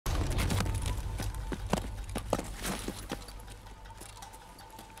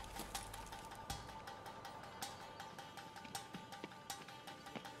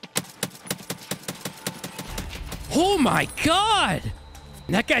my God!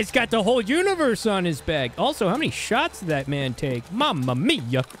 That guy's got the whole universe on his back. Also, how many shots did that man take? Mamma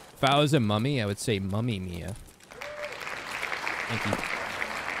mia. If I was a mummy, I would say mummy mia. Thank you.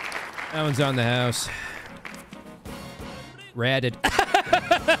 That one's on the house. Ratted.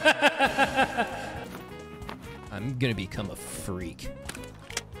 I'm gonna become a freak.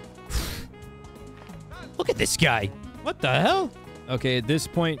 Look at this guy. What the hell? Okay, at this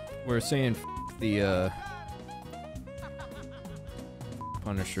point, we're saying the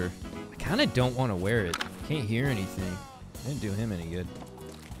Punisher. I kind of don't want to wear it. Can't hear anything. Didn't do him any good.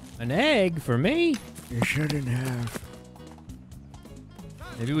 An egg for me? You shouldn't have.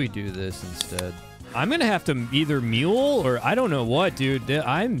 Maybe we do this instead. I'm gonna have to either mule or I don't know what, dude.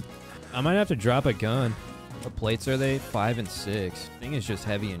 I might have to drop a gun. What plates are they? 5 and 6. Thing is just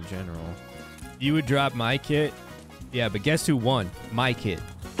heavy in general. You would drop my kit? Yeah, but guess who won? My kit.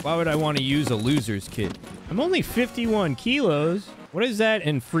 Why would I want to use a loser's kit? I'm only 51 kilos. What is that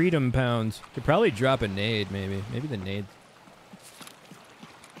in freedom pounds? Could probably drop a nade, maybe. Maybe the nade.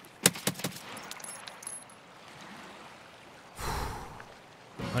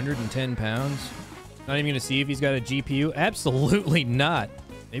 £110. Not even gonna see if he's got a GPU. Absolutely not.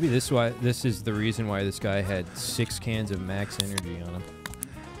 Maybe this is the reason why this guy had 6 cans of max energy on him.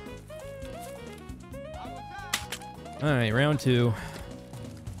 All right, round 2.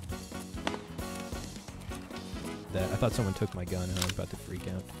 I thought someone took my gun and I was about to freak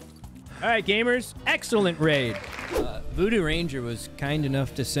out. All right, gamers, excellent raid. Voodoo Ranger was kind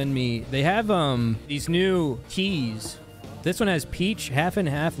enough to send me. They have these new teas. This one has peach, half and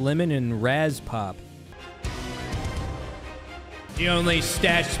half, lemon, and raz pop. The only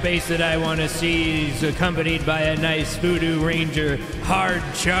stash space that I want to see is accompanied by a nice Voodoo Ranger hard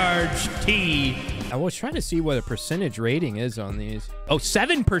charge tea. I was trying to see what a percentage rating is on these. Oh,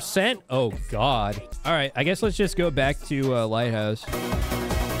 7%? Oh, God. All right, I guess let's just go back to Lighthouse.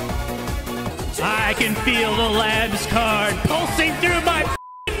 I can feel the labs card pulsing through my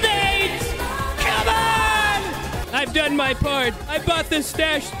veins. Come on! I've done my part. I bought the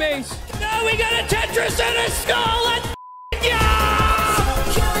stash space. Now we got a Tetris and a skull. Let's go!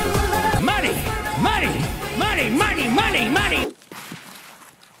 Money, money, money, money, money, money.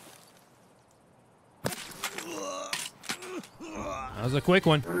 That was a quick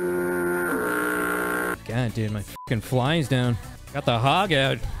one. God, dude, my fucking fly's down. Got the hog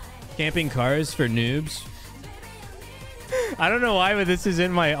out. Camping cars for noobs. I don't know why, but this is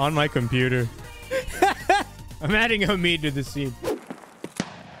on my computer. I'm adding Hamid to the scene.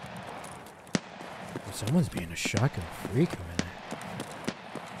 Someone's being a shotgun freak over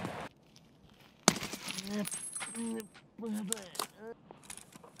there.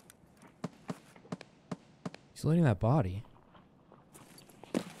 He's loading that body.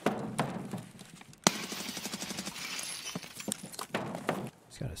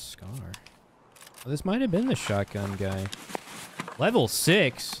 Got a scar. Well, this might have been the shotgun guy. Level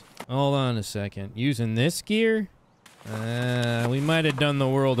 6. Hold on a second. Using this gear? We might have done the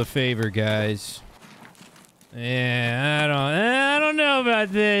world a favor, guys. Yeah, I don't know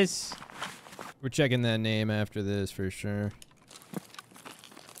about this. We're checking that name after this for sure.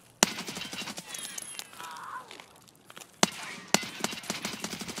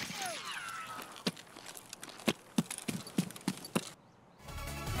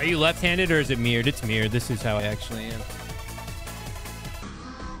 Are you left-handed or is it mirrored? It's mirrored. This is how I actually am.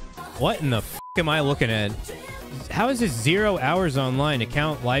 What in the f*** am I looking at? How is this 0 hours online?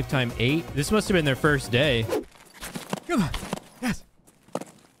 Account lifetime 8? This must have been their first day. Come on. Yes.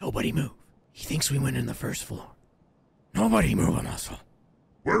 Nobody move. He thinks we went in the first floor. Nobody move a muscle.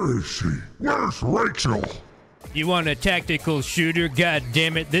 Where is she? Where's Rachel? You want a tactical shooter? God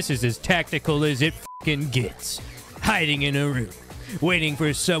damn it. This is as tactical as it f***ing gets. Hiding in a room. Waiting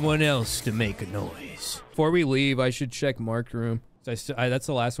for someone else to make a noise. Before we leave, I should check marked room. That's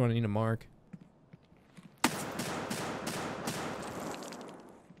the last one I need to mark.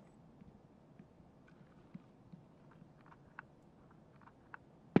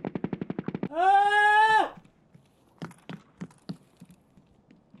 Ah!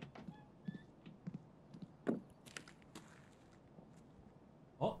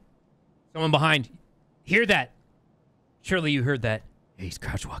 Oh, someone behind. Hear that? Surely you heard that. Yeah, he's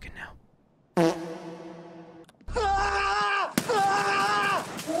crouch walking now.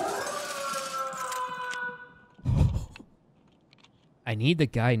 I need the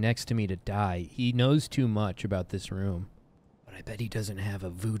guy next to me to die. He knows too much about this room. But I bet he doesn't have a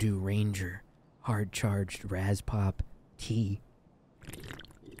Voodoo Ranger hard charged Raz Pop tea.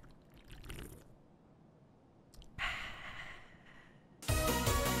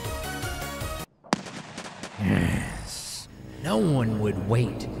 Yes. No one would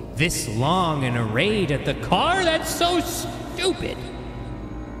wait this long in a raid at the car. That's so stupid.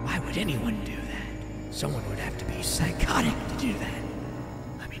 Why would anyone do that? Someone would have to be psychotic to do that.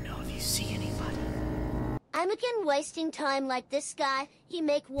 Let me know if you see anybody. I'm again wasting time like this guy. He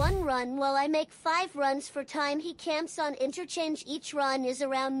make 1 run while I make 5 runs for time. He camps on interchange. Each run is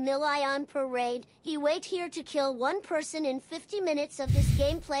around million per raid. He wait here to kill 1 person in 50 minutes of this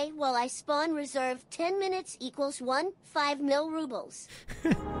gameplay while I spawn reserve 10 minutes equals 1.5 mil rubles.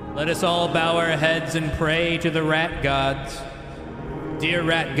 Let us all bow our heads and pray to the rat gods. Dear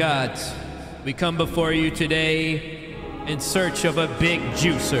rat gods, we come before you today in search of a big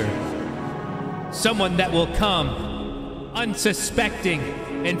juicer. Someone that will come unsuspecting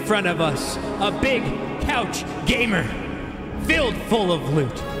in front of us. A big couch gamer filled full of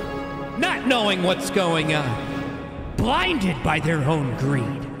loot. Not knowing what's going on. Blinded by their own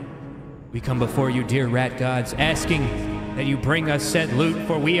greed. We come before you, dear rat gods, asking that you bring us said loot,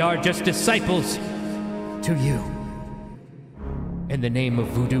 for we are just disciples to you. In the name of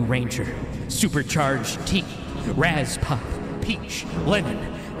Voodoo Ranger, Supercharged Tea, Raz Pop, Peach, Lemon,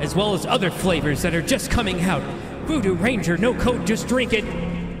 as well as other flavors that are just coming out. Voodoo Ranger, no code, just drink it.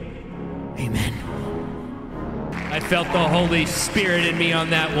 Amen. I felt the Holy Spirit in me on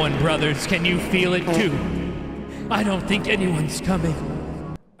that one, brothers. Can you feel it too? I don't think anyone's coming.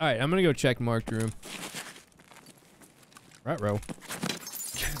 All right, I'm gonna go check marked room. Right row.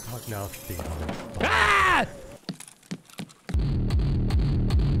 No. Ah!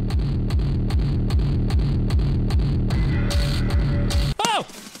 Oh!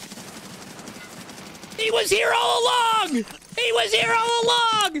 He was here all along! He was here all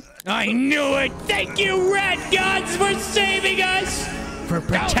along! I knew it! Thank you, rat gods, for saving us! For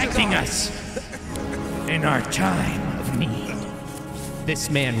protecting us in our time of need.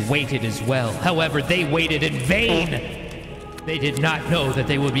 This man waited as well. However, they waited in vain. They did not know that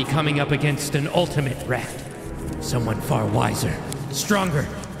they would be coming up against an ultimate rat. Someone far wiser, stronger,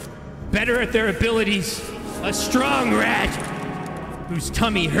 better at their abilities. A strong rat whose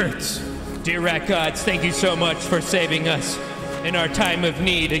tummy hurts. Dear rat gods, thank you so much for saving us in our time of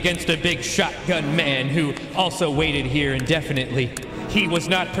need against a big shotgun man who also waited here indefinitely. He was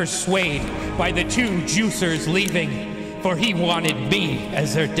not persuaded by the 2 juicers leaving, for he wanted me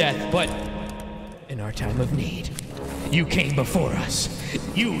as their death. But in our time of need, you came before us.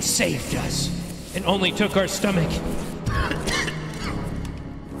 You saved us and only took our stomach.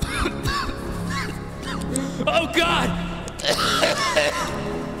 Oh God!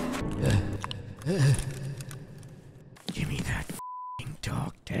 Give me that f***ing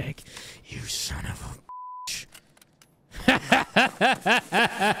dog tag, you son of a bitch.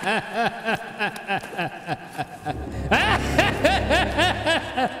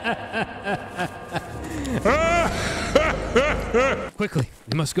 Quickly,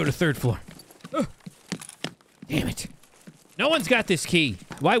 we must go to 3rd floor. Damn it. No one's got this key.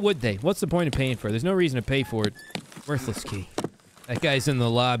 Why would they? What's the point of paying for it? There's no reason to pay for it. Worthless key. That guy's in the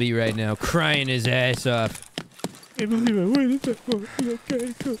lobby right now, crying his ass off. I can't believe I waited that long.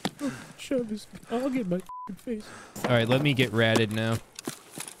 Okay, go. Shove this. I'll get my face. Alright, let me get ratted now.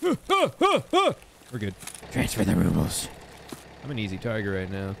 We're good. Transfer the rubles. I'm an easy target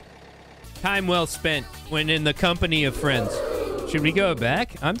right now. Time well spent when in the company of friends. Should we go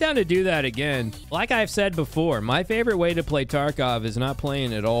back? I'm down to do that again. Like I've said before, my favorite way to play Tarkov is not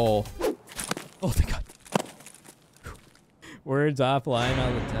playing at all. Oh, thank God. Words offline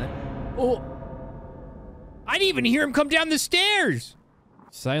all the time. Oh. I didn't even hear him come down the stairs.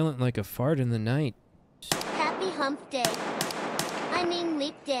 Silent like a fart in the night. Happy hump day. I mean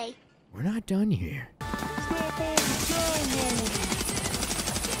leap day. We're not done here.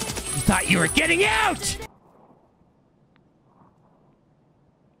 You thought you were getting out!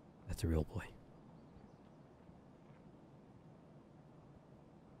 That's a real boy.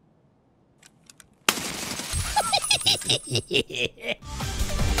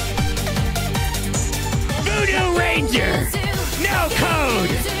 Voodoo Ranger! No code!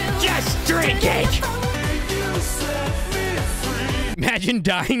 Just drink it! Imagine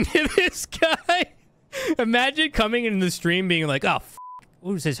dying to this guy. Imagine coming in the stream being like, oh, f***,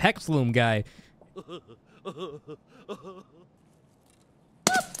 who's this HEXLOOM guy?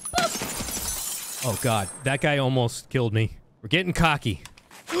 Oh, God. That guy almost killed me. We're getting cocky.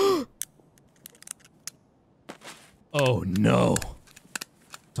 Oh, no.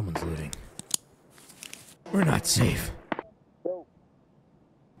 Someone's looting. We're not safe.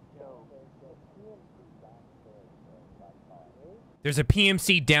 There's a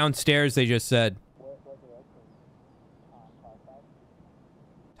PMC downstairs, they just said.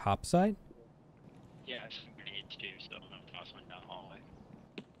 Top side? Yeah, somebody needs to, so I'm tossing.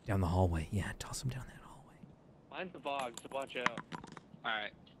 Down the hallway. Yeah, toss him down that hallway. Mine's the bog, so watch out.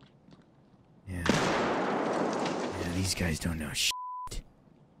 Alright. Yeah. Yeah, these guys don't know shit.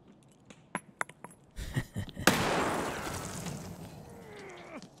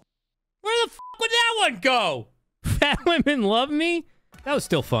 Where the fuck would that one go? Fat women love me? That was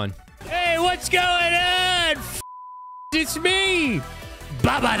still fun. Hey, what's going on? It's me,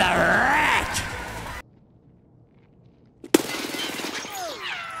 Bubba the Rat.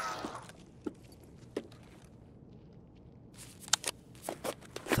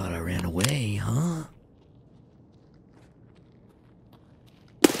 Thought I ran away, huh?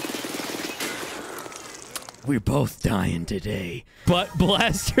 We're both dying today. Butt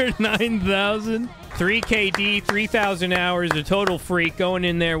Blaster 9,000. 3 KD, 3,000 hours, a total freak going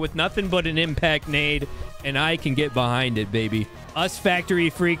in there with nothing but an impact nade, and I can get behind it, baby. Us factory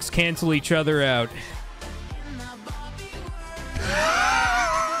freaks cancel each other out.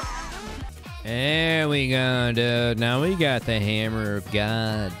 There we go, dude. Now we got the hammer of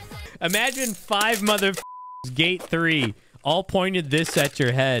God. Imagine 5 motherfuckers, gate 3, all pointed this at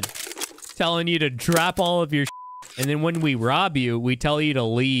your head, telling you to drop all of your shit, and then when we rob you, we tell you to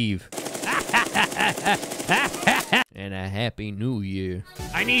leave. And a happy new year.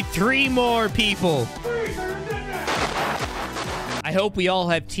 I need 3 more people. I hope we all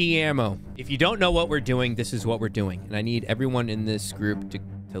have T ammo. If you don't know what we're doing, this is what we're doing. And I need everyone in this group to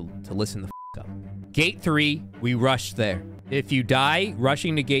listen the f up. Gate 3, we rush there. If you die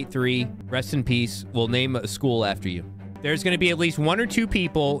rushing to gate 3, rest in peace. We'll name a school after you. There's going to be at least 1 or 2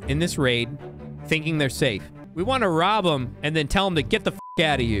 people in this raid thinking they're safe. We want to rob them and then tell them to get the f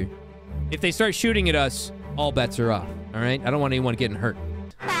out of here. If they start shooting at us, all bets are off. All right? I don't want anyone getting hurt.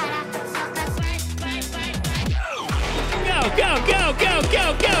 Go, go, go, go,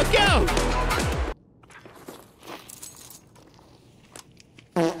 go, go, go!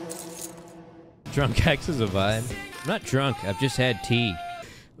 Drunk Hex is a vibe. I'm not drunk. I've just had tea.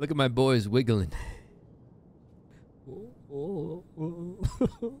 Look at my boys wiggling. Oh, oh,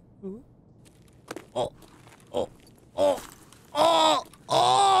 oh, oh, oh,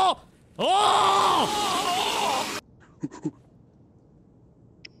 oh, oh!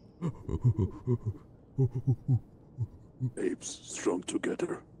 Apes strong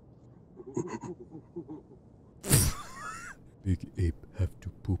together. Big ape have to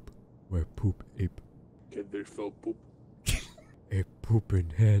poop. Where poop ape? Can they feel poop? Ape poop in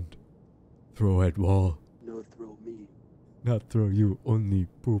hand. Throw at wall. No, throw me. Not throw you, only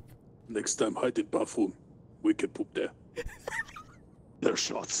poop. Next time hide in bathroom. We can poop there. Their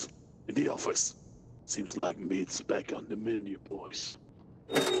shots. In the office. Seems like meat's back on the menu, boys.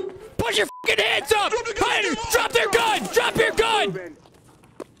 Put your fucking hands up! Drop their gun! Drop your gun!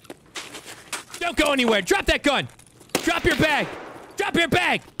 Don't go anywhere. Drop that gun. Drop your bag. Drop your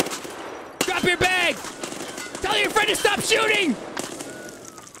bag. Drop your bag. Tell your friend to stop shooting.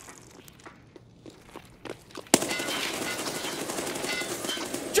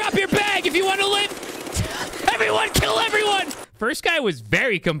 Drop your bag if you want to live. Everyone, kill everyone. First guy was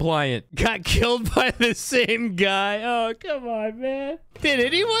very compliant. Got killed by the same guy. Oh, come on, man. Did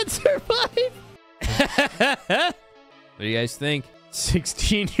anyone survive? What do you guys think?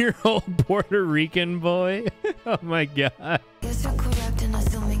 16-year-old Puerto Rican boy? Oh, my God.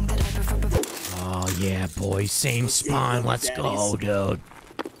 Oh, yeah, boy. Same spawn. Let's go, dude.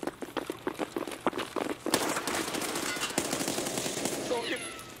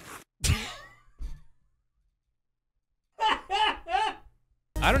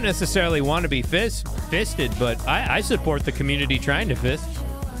 I don't necessarily want to be fisted, but I support the community trying to fist.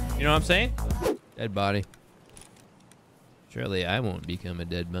 You know what I'm saying? Dead body. Surely I won't become a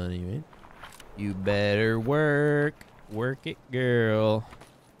dead body, right? You better work. Work it, girl.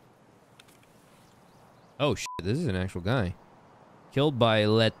 Oh, shit. This is an actual guy. Killed by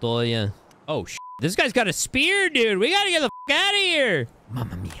Letoya. Oh, shit. This guy's got a spear, dude. We gotta get the fuck out of here.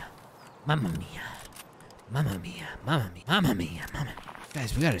 Mamma mia. Mamma mia. Mamma mia. Mamma mia. Mamma mia. Mamma mia.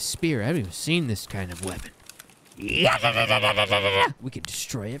 Guys, we got a spear. I haven't even seen this kind of weapon. We could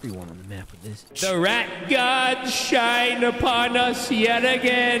destroy everyone on the map with this. The rat gods shine upon us yet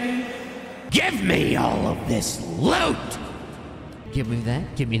again. Give me all of this loot. Give me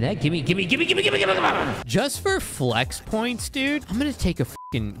that. Give me that. Give me. Just for flex points, dude, I'm gonna take a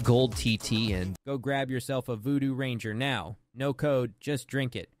fucking gold TT and go grab yourself a Voodoo Ranger now. No code, just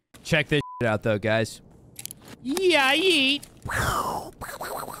drink it. Check this shit out though, guys. Yeah, yeet.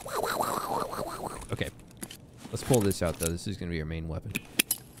 Okay. Let's pull this out, though. This is going to be our main weapon.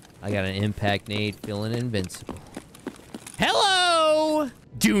 I got an impact nade, feeling invincible. Hello!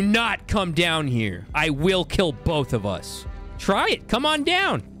 Do not come down here. I will kill both of us. Try it. Come on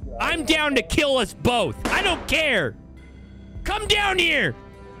down. I'm down to kill us both. I don't care. Come down here.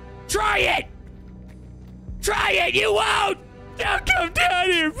 Try it. Try it. You won't. Don't come down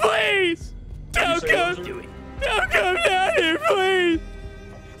here, please. Don't come down here, please.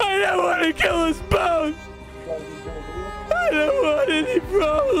 I don't want to kill us both. I don't want any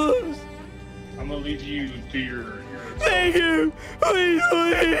problems. I'm gonna leave you to your Thank you. Please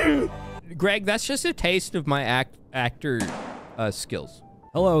leave. Greg, that's just a taste of my actor skills.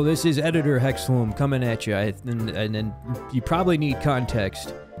 Hello, this is Editor HEXLOOM coming at you, and then you probably need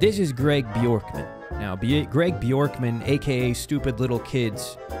context. This is Greg Bjorkman. Now, Greg Bjorkman, aka Stupid Little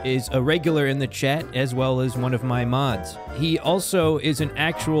Kids, is a regular in the chat as well as one of my mods. He also is an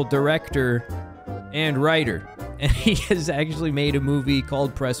actual director and writer, and he has actually made a movie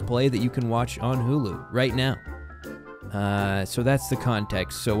called Press Play that you can watch on Hulu right now. So that's the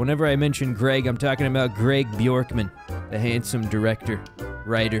context. So whenever I mention Greg, I'm talking about Greg Bjorkman, the handsome director,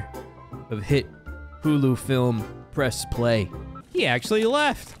 writer of hit Hulu film Press Play. He actually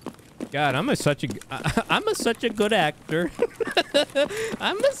left. God, I'm such a good actor.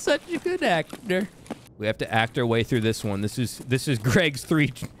 I'm such a good actor. We have to act our way through this one. This is Greg's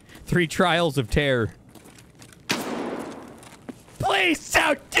three trials of terror. Please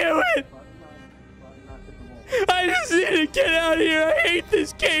don't do it. I just need to get out of here. I hate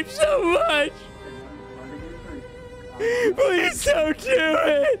this game so much. Please don't do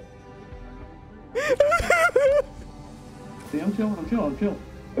it. See, I'm chill.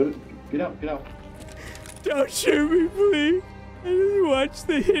 Get out. Don't shoot me, please. I just watched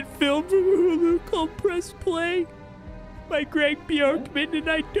the hit film from Hulu called Press Play by Greg Bjorkman, and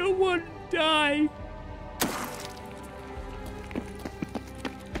I don't want to die.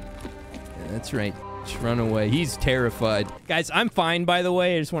 Yeah, that's right. Just run away. He's terrified. Guys, I'm fine, by the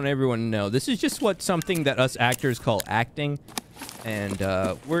way. I just want everyone to know. This is just something that us actors call acting. And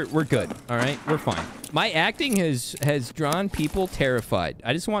we're good, all right? We're fine. My acting has drawn people terrified.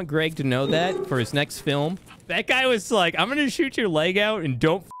 I just want Greg to know that for his next film. That guy was like, I'm gonna shoot your leg out and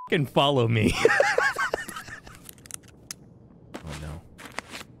don't fucking follow me. Oh no.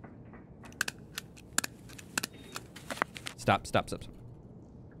 Stop.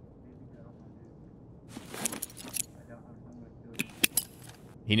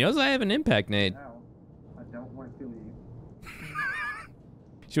 He knows I have an impact nade. I don't want to kill you.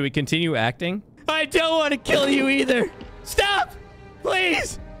 Should we continue acting? I don't want to kill you either. Stop,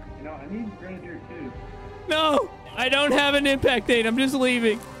 please. You know, I need Grenadier too. No, I don't have an impact nade. I'm just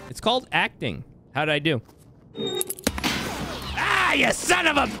leaving. It's called acting. How'd I do? Ah, you son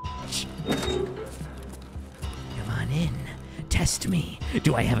of a bitch. Come on in. Test me.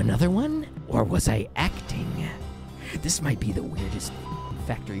 Do I have another one? Or was I acting? This might be the weirdest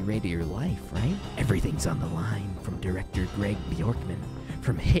factory raid of your life, right? Everything's on the line from director Greg Bjorkman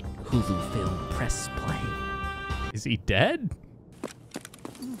from hit Hulu film Press Play. Is he dead?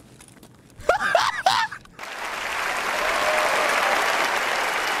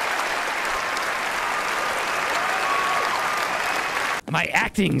 My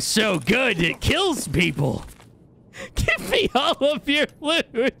acting's so good, it kills people. Give me all of your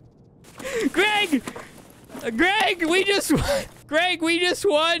loot. Greg, we just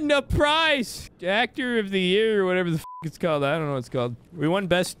won a prize. Actor of the year, or whatever the f it's called. I don't know what it's called. We won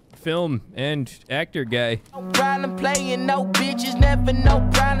best film and actor guy. No problem playing, no bitches, never no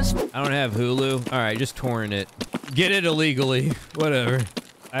problems. I don't have Hulu. All right, just torrent it. Get it illegally. Whatever.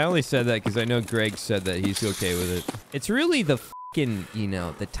 I only said that because I know Greg said that he's okay with it. It's really the fucking, you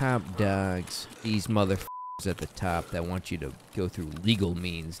know, the top dogs. These motherfuckers at the top that want you to go through legal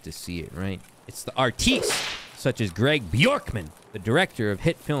means to see it, right? It's the artistes, such as Greg Bjorkman, the director of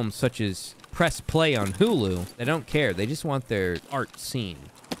hit films such as Press Play on Hulu. They don't care. They just want their art seen.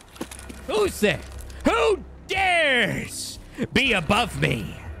 Who's there? Who dares be above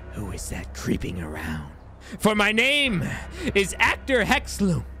me? Who is that creeping around? For my name is Actor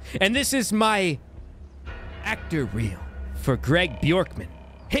HEXLOOM, and this is my actor reel for Greg Bjorkman,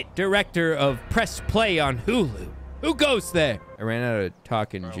 hit director of Press Play on Hulu. Who goes there? I ran out of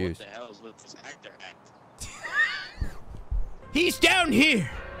talking juice. What the hell is with this actor act? He's down here,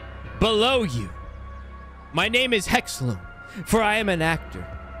 below you. My name is HEXLOOM, for I am an actor.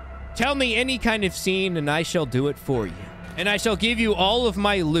 Tell me any kind of scene and I shall do it for you. And I shall give you all of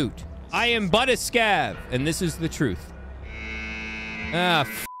my loot. I am but a scav, and this is the truth. Ah,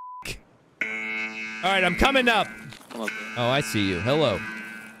 f***. All right, I'm coming up. Oh, I see you. Hello.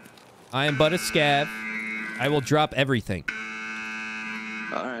 I am but a scav. I will drop everything.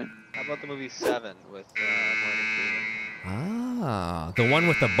 All right. How about the movie Seven with Morgan Freeman? Ah, the one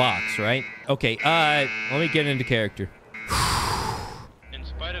with the box, right? Okay, let me get into character. In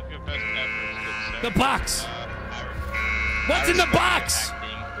spite of your The box! What's in the box?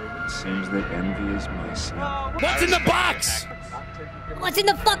 Seems that envy is my sin. What's in the box? What's in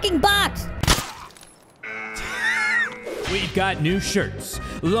the fucking box? We've got new shirts,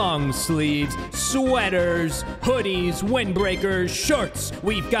 long sleeves, sweaters, hoodies, windbreakers, shorts.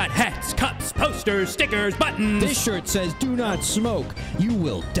 We've got hats, cups, posters, stickers, buttons. This shirt says, "Do not smoke, you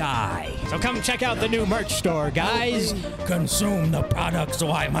will die." So come check out the new merch store, guys. Consume the product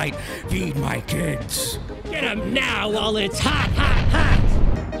so I might feed my kids. Get them now while it's hot, hot, hot.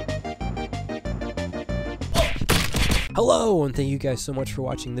 Hello, and thank you guys so much for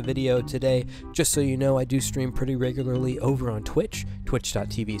watching the video today. Just so you know, I do stream pretty regularly over on Twitch,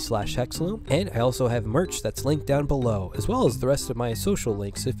 twitch.tv/HEXLOOM, and I also have merch that's linked down below, as well as the rest of my social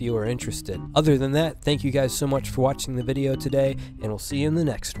links if you are interested. Other than that, thank you guys so much for watching the video today, and we'll see you in the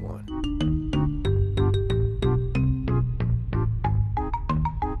next one.